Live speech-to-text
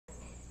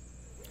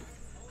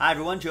Hi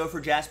everyone, Joe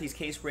for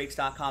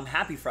JaspysCaseBreaks.com.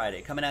 Happy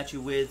Friday. Coming at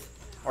you with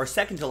our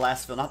second to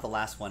last fill, not the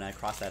last one, I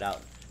crossed that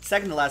out.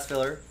 Second to last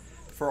filler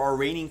for our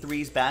Raining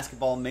Threes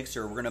basketball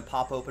mixer. We're going to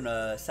pop open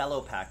a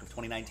Cello pack of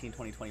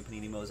 2019-2020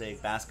 Panini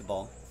Mosaic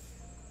basketball.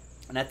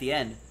 And at the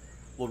end,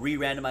 we'll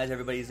re-randomize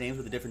everybody's names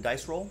with a different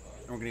dice roll,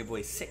 and we're going to give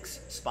away 6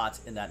 spots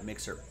in that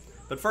mixer.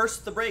 But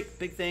first, the break.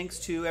 Big thanks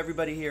to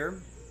everybody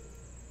here.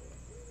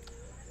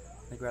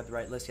 I grabbed the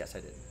right list. Yes,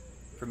 I did.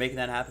 For making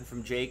that happen,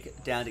 from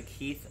Jake down to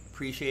Keith.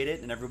 Appreciate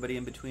it, and everybody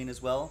in between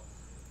as well.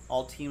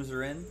 All teams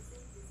are in.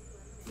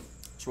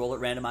 Let's roll it,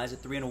 randomize it.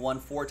 3 and a 1,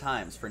 4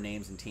 times for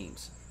names and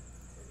teams.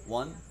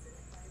 1,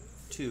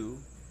 2,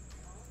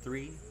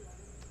 3,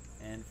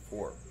 and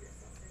 4.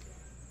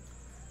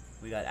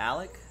 We got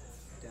Alec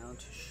down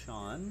to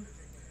Sean.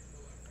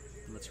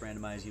 Let's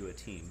randomize you a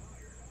team.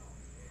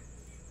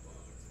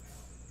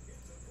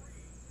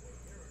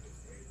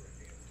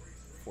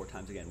 Four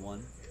times again.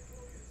 1,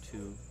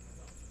 2,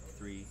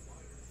 3,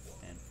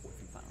 and 4th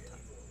and final time.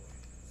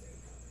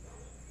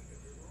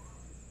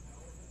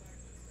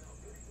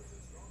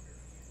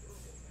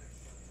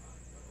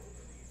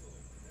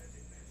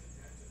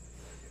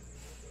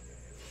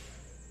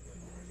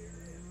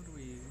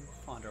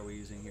 What font are we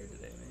using here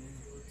today, man?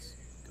 Let's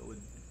go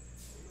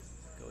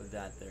with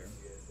that there.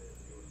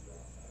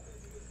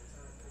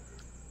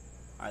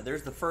 All right,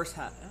 there's the first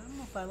half. I don't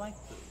know if I like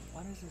the.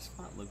 Why does this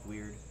font look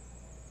weird?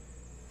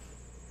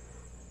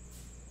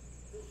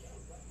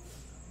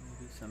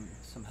 Maybe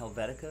some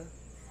Helvetica.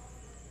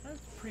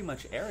 That's pretty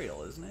much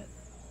Arial, isn't it?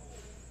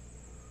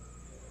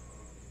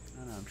 I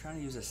don't know. I'm trying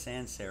to use a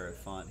sans serif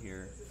font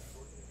here.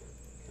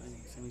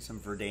 Send me some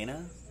Verdana.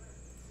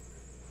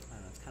 I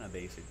don't know. It's kind of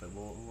basic, but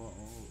we'll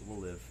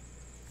live.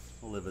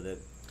 We'll live with it.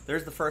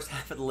 There's the first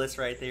half of the list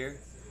right there,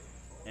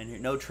 and here,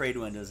 no trade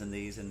windows in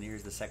these. And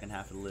here's the second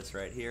half of the list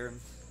right here.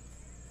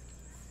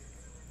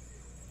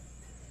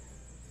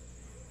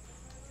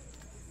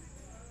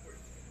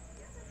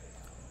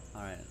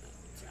 All right.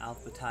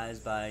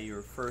 Alphabetized by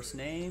your first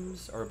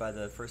names, or by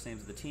the first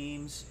names of the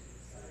teams,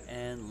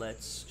 and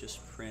let's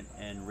just print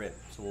and rip.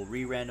 So we'll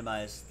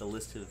re-randomize the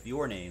list of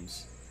your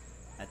names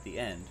at the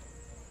end,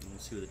 and we'll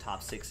see who the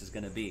top 6 is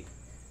going to be.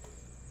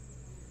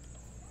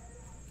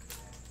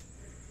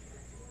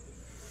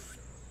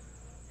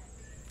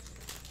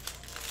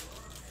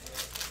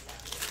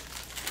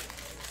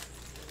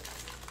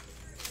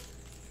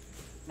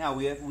 Now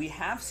we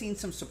have seen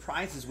some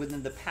surprises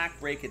within the pack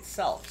break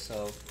itself,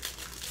 so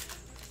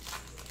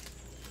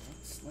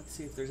let's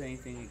see if there's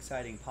anything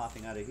exciting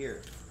popping out of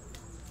here.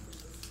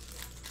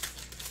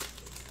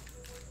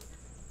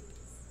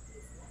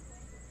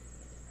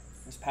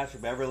 There's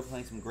Patrick Beverly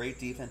playing some great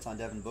defense on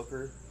Devin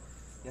Booker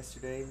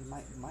yesterday.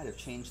 Might have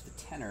changed the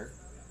tenor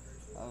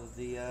of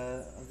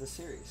the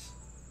series.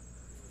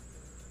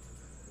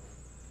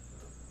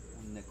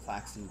 And Nick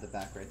Claxton in the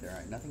back right there. All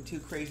right, nothing too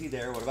crazy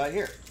there. What about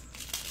here?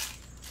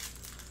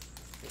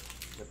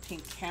 The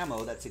pink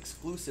camo that's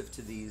exclusive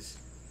to these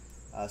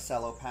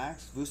Cello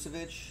packs.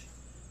 Vucevic,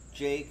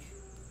 Jake,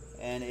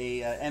 and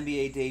a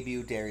NBA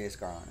debut, Darius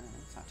Garland.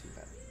 It's not too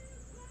bad.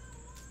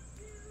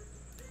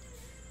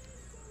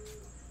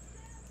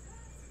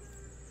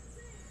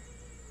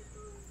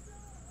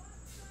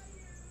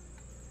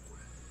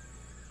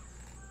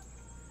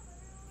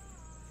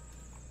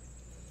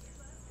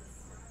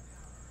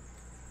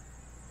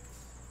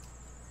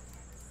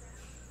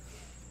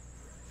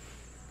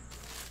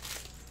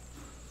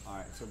 All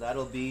right, so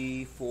that'll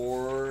be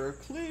for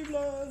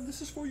Cleveland.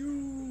 This is for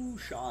you,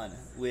 Sean,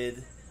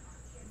 with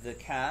the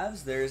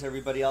Cavs. There's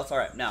everybody else. All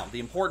right, now the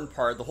important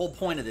part, the whole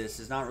point of this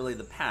is not really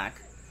the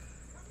pack,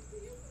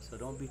 so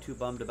don't be too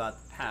bummed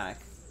about the pack.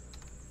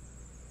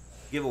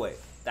 Giveaway.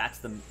 That's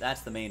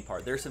the main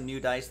part. There's some new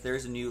dice.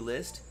 There's a new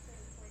list.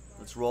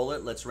 Let's roll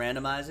it. Let's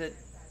randomize it.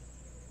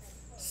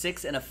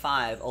 6 and a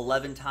 5,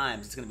 11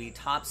 times. It's going to be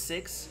top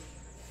 6.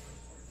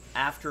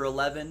 After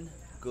 11,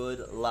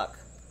 good luck.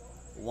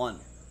 1,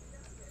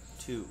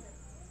 2,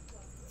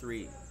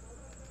 3,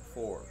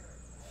 4,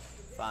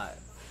 5,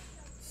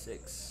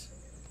 6,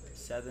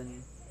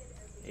 7,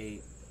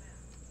 8,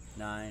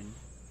 9,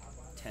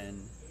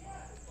 10,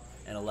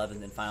 and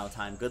 11, and final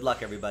time. Good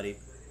luck, everybody.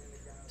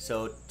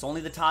 So it's only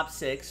the top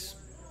 6.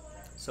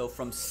 So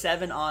from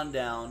 7 on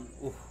down.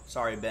 Ooh,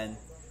 sorry, Ben.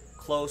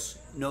 Close.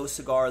 No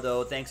cigar,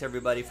 though. Thanks,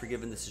 everybody, for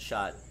giving this a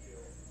shot.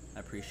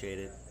 I appreciate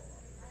it.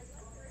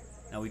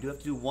 Now, we do have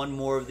to do one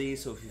more of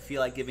these, so if you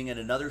feel like giving it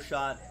another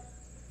shot,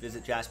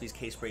 visit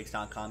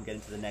JaspysCaseBreaks.com. Get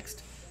into the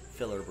next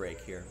filler break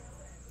here.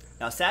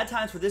 Now, sad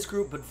times for this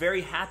group, but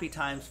very happy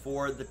times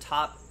for the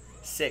top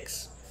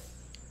 6.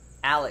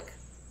 Alec,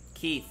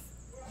 Keith,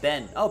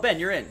 Ben. Oh, Ben,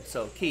 you're in.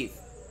 So,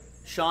 Keith,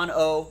 Sean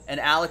O, and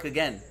Alec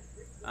again.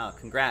 Oh,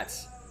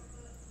 congrats.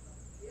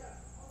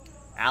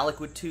 Alec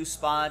with 2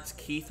 spots,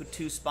 Keith with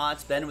 2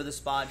 spots, Ben with a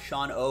spot,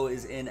 Sean O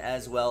is in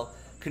as well.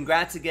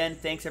 Congrats again.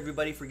 Thanks,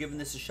 everybody, for giving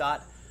this a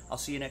shot. I'll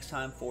see you next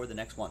time for the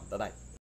next one. Bye-bye.